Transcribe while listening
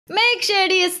Make sure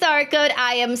to use star code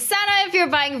I am Sana if you're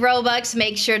buying Robux.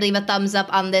 Make sure to leave a thumbs up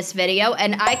on this video.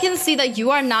 And I can see that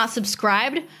you are not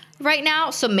subscribed right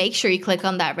now, so make sure you click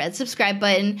on that red subscribe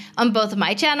button on both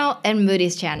my channel and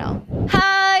Moody's channel.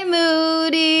 Hi,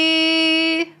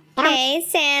 Moody! Hey,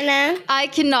 Santa. I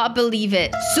cannot believe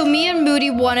it. So me and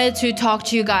Moody wanted to talk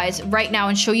to you guys right now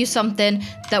and show you something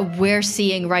that we're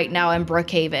seeing right now in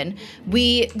Brookhaven.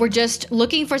 We were just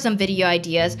looking for some video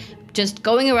ideas, just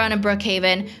going around in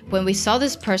Brookhaven when we saw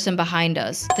this person behind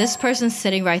us. This person's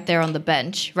sitting right there on the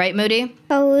bench. Right, Moody?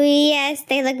 Oh, yes.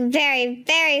 They look very,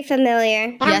 very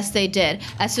familiar. Yes, they did.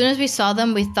 As soon as we saw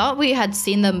them, we thought we had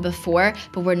seen them before,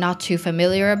 but we're not too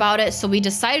familiar about it. So we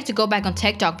decided to go back on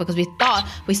TikTok because we thought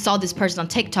we saw this person on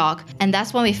TikTok. And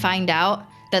that's when we find out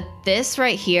that this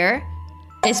right here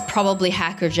is probably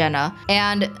Hacker Jenna.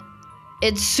 And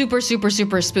it's super, super,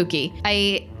 super spooky.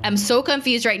 I am so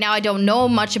confused right now. I don't know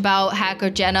much about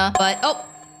Hacker Jenna, but oh,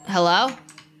 hello?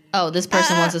 Oh, this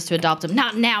person wants us to adopt him.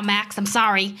 Not now, Max, I'm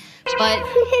sorry. But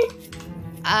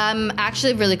I'm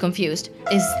actually really confused.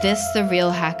 Is this the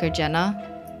real Hacker Jenna?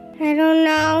 I don't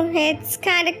know. It's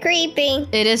kind of creepy.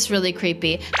 It is really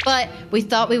creepy, but we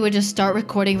thought we would just start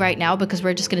recording right now because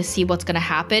we're just gonna see what's gonna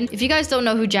happen. If you guys don't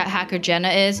know who Hacker Jenna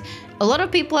is, a lot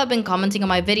of people have been commenting on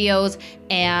my videos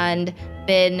and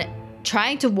been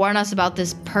trying to warn us about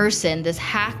this person, this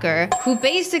hacker, who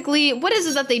basically, what is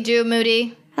it that they do,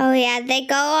 Moody? Oh, yeah. They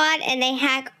go on and they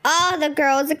hack all the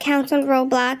girls' accounts on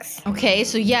Roblox. Okay,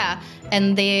 so yeah,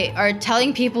 and they are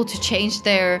telling people to change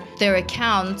their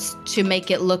accounts to make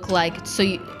it look like,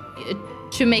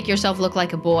 to make yourself look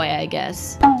like a boy, I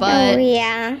guess. But oh,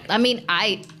 yeah. I mean,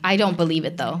 I don't believe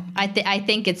it though. I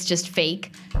think it's just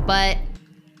fake, but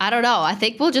I don't know. I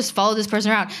think we'll just follow this person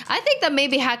around. I think that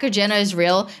maybe Hacker Jenna is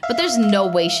real, but there's no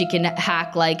way she can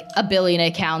hack like 1 billion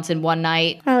accounts in one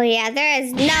night. Oh, yeah. There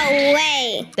is no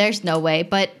way. There's no way,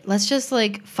 but let's just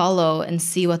like follow and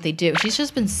see what they do. She's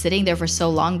just been sitting there for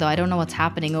so long though. I don't know what's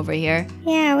happening over here.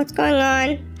 Yeah, what's going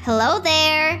on? Hello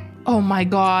there. Oh my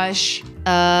gosh.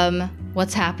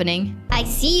 What's happening? I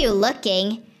see you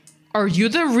looking. Are you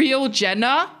the real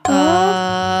Jenna?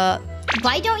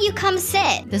 Why don't you come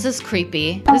sit? This is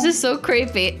creepy. This is so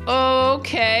creepy.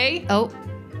 Okay. Oh,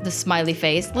 the smiley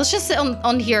face. Let's just sit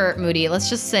on here, Moody. Let's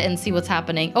just sit and see what's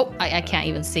happening. Oh, I can't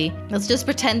even see. Let's just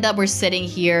pretend that we're sitting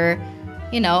here,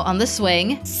 you know, on the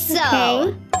swing.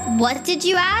 So, what did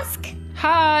you ask?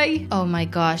 Hi. Oh my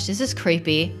gosh, this is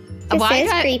creepy. This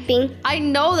is creepy. I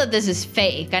know that this is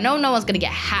fake. I know no one's gonna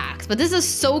get hacked, but this is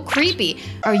so creepy.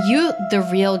 Are you the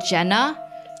real Jenna?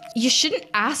 You shouldn't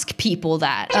ask people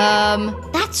that.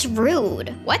 That's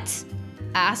rude. What?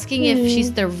 Asking if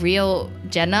she's the real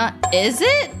Jenna? Is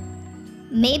it?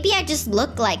 Maybe I just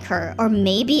look like her, or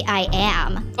maybe I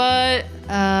am. But,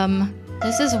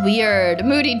 this is weird.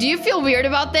 Moody, do you feel weird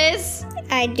about this?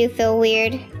 I do feel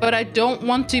weird. but I don't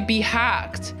want to be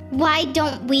hacked. Why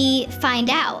don't we find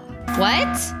out? What?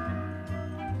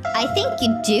 I think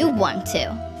you do want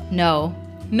to. No.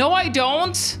 No, I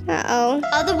don't. Uh-oh.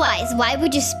 Otherwise, why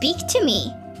would you speak to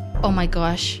me? Oh my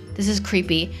gosh, this is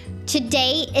creepy.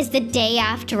 Today is the day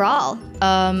after all.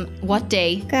 What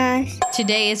day? Gosh.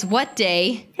 Today is what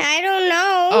day? I don't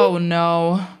know. Oh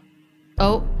no.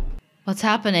 Oh, what's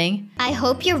happening? I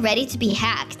hope you're ready to be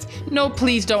hacked. No,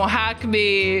 please don't hack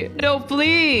me. No,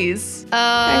 please.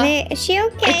 Is she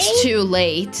okay? It's too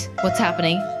late. What's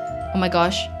happening? Oh my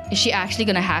gosh. Is she actually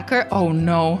gonna hack her? Oh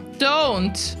no.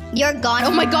 Don't. You're gone.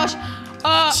 Oh my gosh.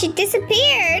 She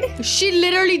disappeared. She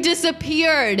literally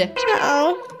disappeared.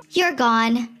 Uh-oh. You're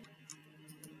gone.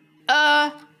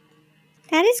 That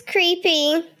is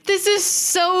creepy. This is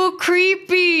so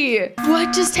creepy.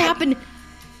 What just happened?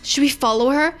 Should we follow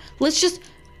her?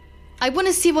 I want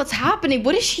to see what's happening.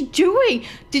 What is she doing?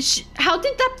 Did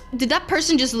that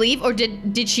person just leave, or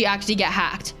did she actually get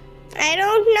hacked? I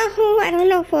don't know. I don't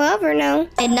know if we'll ever know.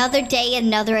 Another day,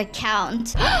 another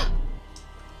account.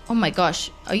 Oh my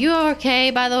gosh. Are you okay,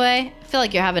 by the way? I feel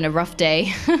like you're having a rough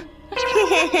day.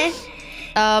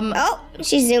 Oh,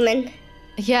 she's zooming.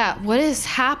 Yeah, what is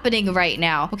happening right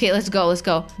now? Okay, let's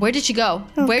go. Where did she go?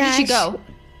 Oh, Where did she gosh. go?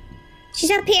 She's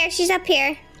up here. She's up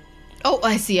here. Oh,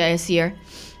 I see her.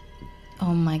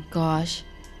 Oh my gosh.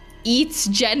 Eats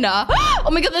Jenna. Oh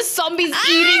my god, the zombie's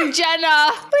eating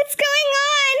Jenna. What's going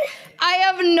on? I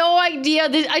have no idea.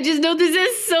 I just know this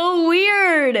is so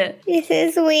weird. This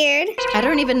is weird. I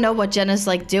don't even know what Jenna's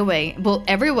like doing. Well,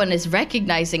 everyone is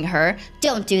recognizing her.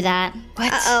 Don't do that.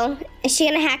 What? Uh-oh. Is she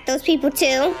gonna hack those people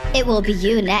too? It will be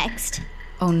you next.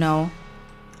 Oh no.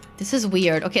 This is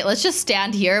weird. Okay, let's just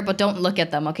stand here, but don't look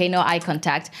at them, okay? No eye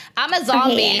contact. I'm a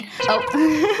zombie. Okay.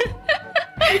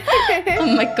 Oh.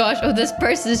 Oh my gosh. Oh, this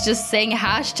person is just saying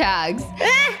hashtags.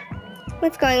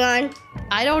 What's going on?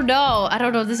 I don't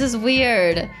know. This is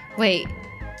weird. Wait.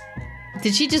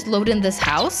 Did she just load in this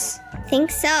house?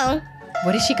 Think so.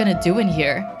 What is she gonna do in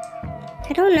here?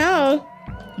 I don't know.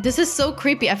 This is so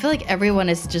creepy. I feel like everyone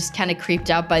is just kind of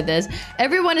creeped out by this.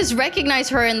 Everyone has recognized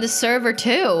her in the server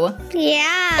too.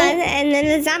 Yeah, and then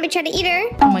the zombie tried to eat her.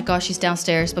 Oh my gosh, she's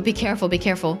downstairs. But be careful, be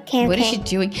careful. Okay, What is okay. she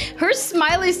doing? Her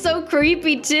smile is so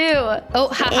creepy too. Oh,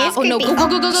 haha. is Oh no, creepy. go, go,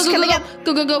 go, go, She's go, go, coming go, up.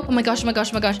 go, go, go. Oh my gosh, oh my gosh,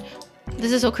 oh my gosh.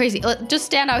 This is so crazy. Just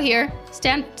stand out here.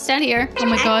 Stand here. Oh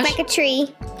my Act gosh. like a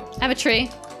tree. I have a tree.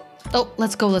 Oh,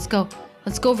 let's go, let's go.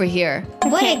 Let's go over here.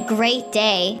 What a great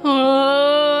day.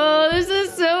 Oh, this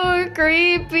is so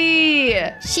creepy.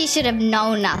 She should have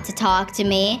known not to talk to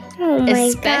me. Oh my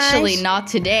Especially gosh. not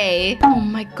today. Oh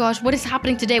my gosh, what is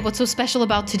happening today? What's so special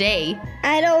about today?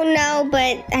 I don't know,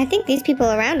 but I think these people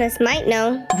around us might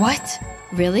know. What?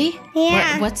 Really?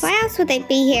 Yeah. What's? Why else would they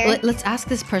be here? Let's ask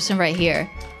this person right here.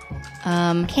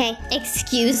 Okay.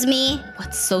 Excuse me?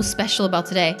 What's so special about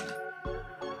today?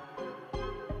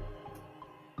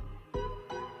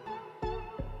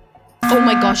 Oh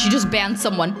my gosh, she just banned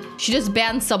someone. She just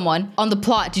banned someone on the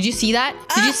plot. Did you see that?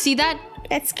 Did you see that?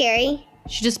 That's scary.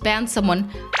 She just banned someone.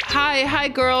 Hi,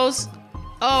 girls.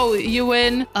 Oh, you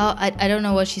win. I don't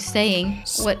know what she's saying.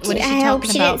 What is she I hope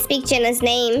talking she about? didn't speak Jenna's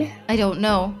name. I don't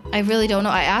know. I really don't know.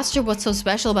 I asked her what's so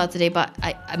special about today, but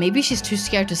maybe she's too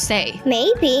scared to say.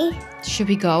 Maybe. Should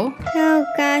we go? Oh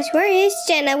gosh, where is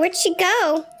Jenna? Where'd she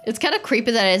go? It's kind of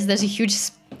creepy that there's a huge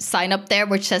sign up there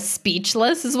which says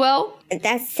speechless as well.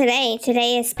 That's today.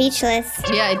 Today is speechless.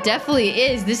 Yeah, it definitely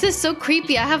is. This is so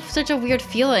creepy. I have such a weird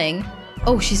feeling.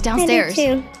 Oh, she's I do downstairs.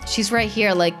 too. She's right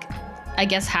here, like, I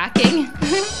guess hacking.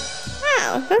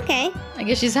 Oh, okay. I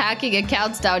guess she's hacking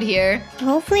accounts down here.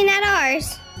 Hopefully not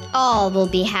ours. All will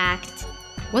be hacked.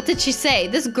 What did she say?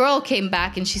 This girl came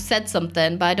back and she said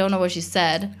something, but I don't know what she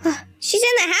said. She's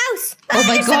in the house. Oh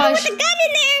my there's someone gosh. with a gun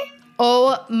in there.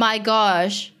 Oh my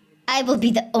gosh. I will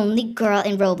be the only girl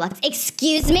in Roblox.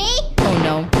 Excuse me? Oh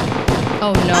no.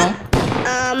 Oh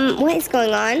no. What is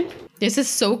going on? This is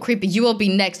so creepy. You will be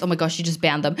next. Oh my gosh, you just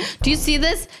banned them. Do you see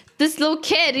this? This little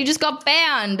kid, he just got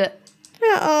banned.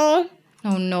 Uh-oh.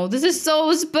 Oh no, this is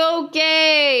so spooky.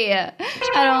 I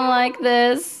don't like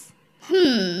this.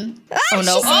 Oh, Oh no. she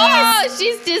sees us. Oh,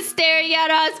 she's just staring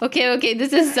at us. Okay,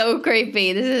 this is so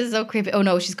creepy. This is so creepy. Oh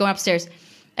no, she's going upstairs.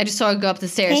 I just saw her go up the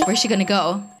stairs. Okay. Where's she gonna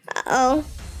go? Uh-oh.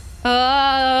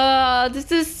 Oh,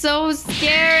 this is so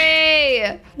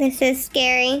scary. This is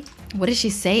scary. What is she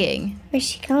saying? Where's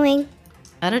she going?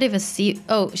 I don't even see.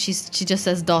 Oh, she just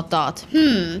says ...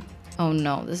 Oh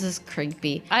no, this is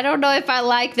creepy. I don't know if I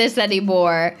like this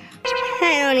anymore.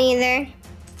 I don't either.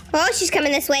 Oh, she's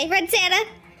coming this way. Red Santa.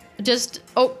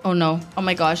 Oh no. Oh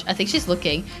my gosh. I think she's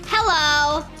looking.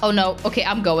 Hello. Oh no. Okay,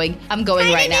 I'm going. I'm going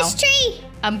Hide right in now. this tree.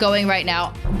 I'm going right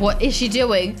now. What is she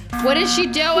doing? What is she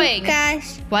doing?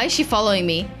 Gosh. Why is she following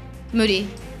me? Moody,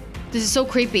 this is so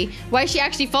creepy. Why is she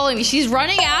actually following me? She's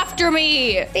running after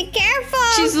me. Be careful.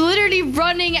 She's literally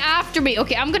running after me.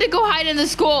 Okay, I'm gonna go hide in the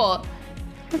school.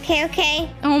 Okay, okay.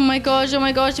 Oh my gosh, oh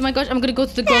my gosh, oh my gosh. I'm gonna go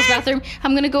to the girls' bathroom.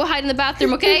 I'm gonna go hide in the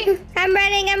bathroom, okay? I'm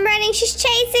running. She's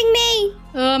chasing me.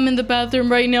 I'm in the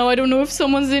bathroom right now. I don't know if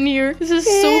someone's in here. This is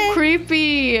so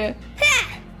creepy.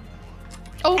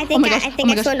 Oh, I oh think my gosh, I oh think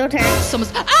my I gosh. swindled her.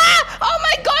 Someone's... Ah! Oh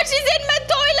my gosh, she's in my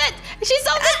toilet! She's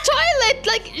on the toilet!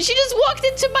 Like, she just walked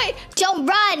into my... Don't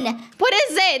run. What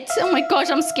is it? Oh my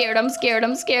gosh, I'm scared.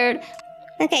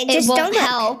 Okay, It just won't don't look.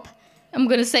 help. I'm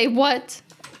gonna say, what?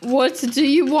 What do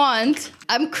you want?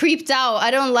 I'm creeped out.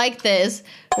 I don't like this.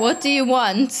 What do you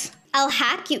want? I'll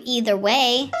hack you either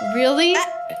way. Really?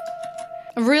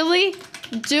 Really?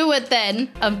 Do it then.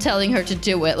 I'm telling her to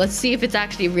do it. Let's see if it's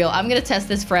actually real. I'm gonna test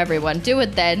this for everyone. Do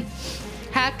it then.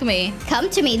 Hack me. Come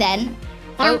to me then.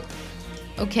 Oh.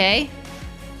 Okay.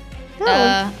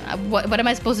 Oh. What am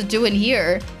I supposed to do in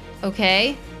here?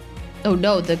 Okay. Oh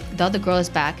no, the other girl is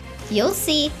back. You'll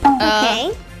see.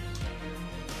 Okay.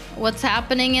 What's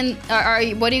happening in...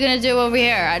 what are you gonna do over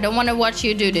here? I don't want to watch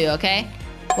you do, okay?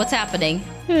 What's happening?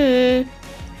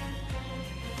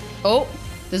 Oh,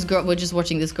 this girl... We're just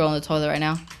watching this girl in the toilet right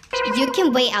now. You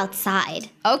can wait outside.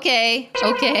 Okay.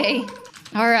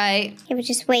 All right. Okay, we're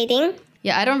just waiting.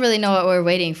 Yeah, I don't really know what we're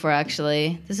waiting for,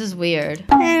 actually. This is weird.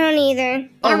 I don't either.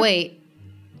 Oh, wait.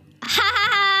 Ha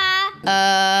ha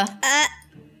ha!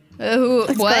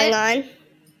 What's what? going on?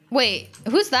 Wait,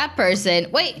 who's that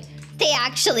person? Wait, They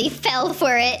actually fell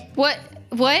for it. what?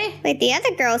 Wait, the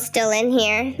other girl's still in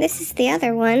here. This is the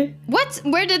other one. What?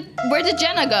 Where did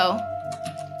Jenna go?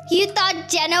 You thought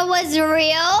Jenna was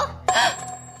real?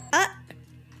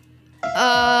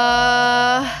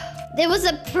 There was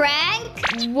a prank?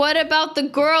 What about the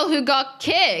girl who got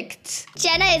kicked?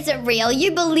 Jenna isn't real.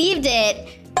 You believed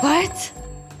it. What?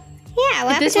 Yeah,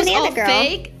 what happened This to was the all other girl?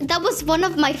 fake? That was one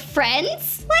of my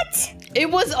friends? What? It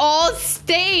was all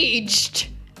staged.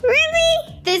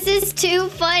 Really? This is too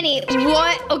funny.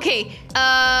 What? Okay.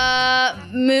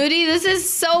 Moody, this is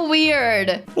so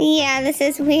weird. Yeah, this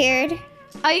is weird.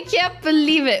 I can't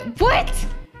believe it. What?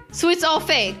 So it's all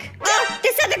fake. Oh,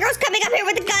 this other girl's coming up here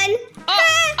with a gun.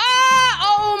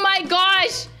 Oh my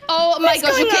gosh. Oh my What's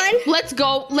gosh. going Okay, on? let's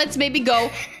go. Let's maybe go.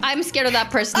 I'm scared of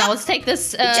that person now. Let's take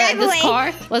this Drive this away.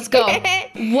 car. Let's go.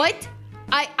 What?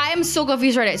 I am so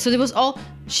confused right now. So there was all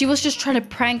she was just trying to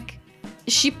prank.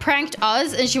 She pranked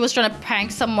us and she was trying to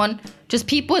prank someone. Just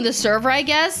people in the server, I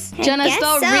guess. Jenna's guess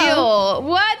not so. real.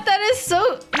 What? That is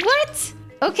so what?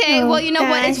 Okay, Oh, well, you know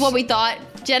what? It's gosh. what we thought.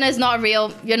 Jenna's not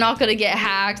real. You're not gonna get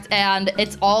hacked, and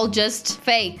it's all just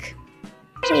fake.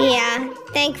 Yeah,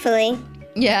 thankfully.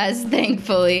 Yes,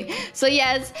 thankfully. So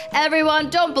yes, everyone,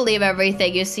 don't believe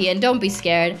everything you see and don't be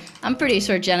scared. I'm pretty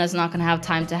sure Jenna's not gonna have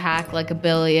time to hack like 1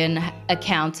 billion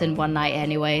accounts in one night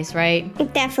anyways, right?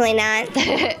 Definitely not.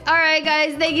 Alright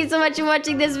guys, thank you so much for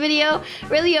watching this video.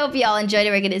 Really hope y'all enjoyed it.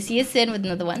 We're gonna see you soon with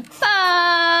another one. Bye!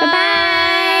 Bye-bye.